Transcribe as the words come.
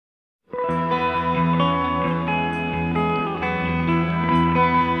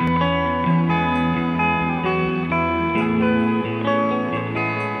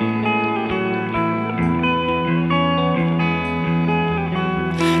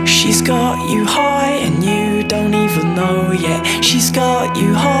She's got you high and you don't even know yet. She's got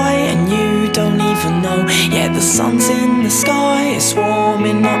you high and you don't even know yet. The sun's in the sky, it's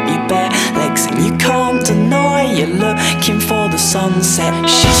warming up your bare legs, and you can't deny you're looking for the sunset.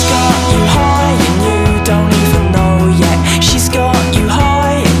 She's got you high and you don't even know yet. She's got you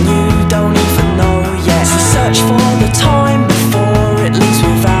high and you don't even know yet. So search for the time before it leaves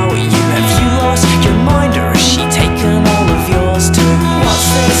without you. Have you lost your mind, or has she taken all of yours too? What's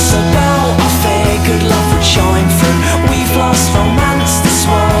this about? I figured love would shine through. We've lost romance, this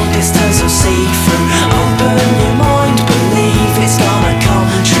world is turned so see-through. Open your mind, believe it's gonna come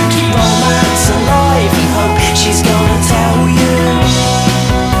true. Keep romance alive and hope she's gonna tell you.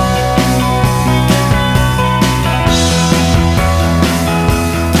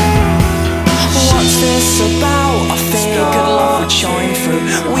 What's this about? I figured love would shine through.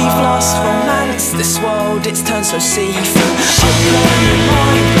 We've lost romance, this world it's turned so see-through. Open your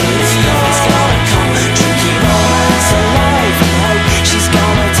mind, believe it's gonna come true. Keep romance alive and hope she's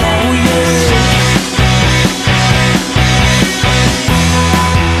gonna tell you.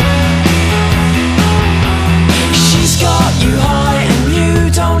 She's got you high and you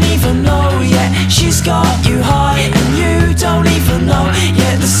don't even know yet. She's got you high and you don't even know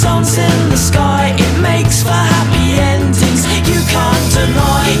yet. The sun's in the sky, it makes for happy endings. You can't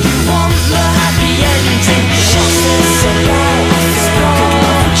deny you want the happy ending. What's this about? I figured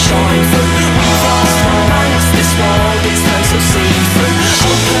love would shine through. We've lost romance, this world it's turned so see-through.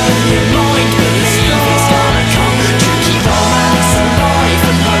 Open your mind, believe it's gonna come true. Keep romance alive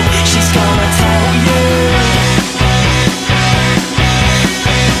and hope she's gonna tell you.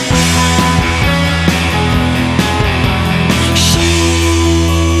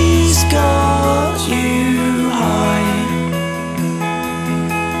 She's got you high.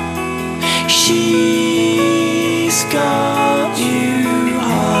 She's got you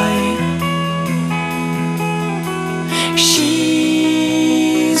high.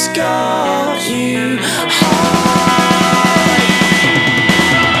 She's got you high.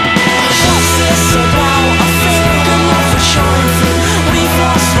 What's this about? I figured love would shine through. We've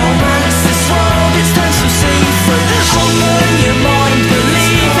lost romance, this world it's turned so see-through.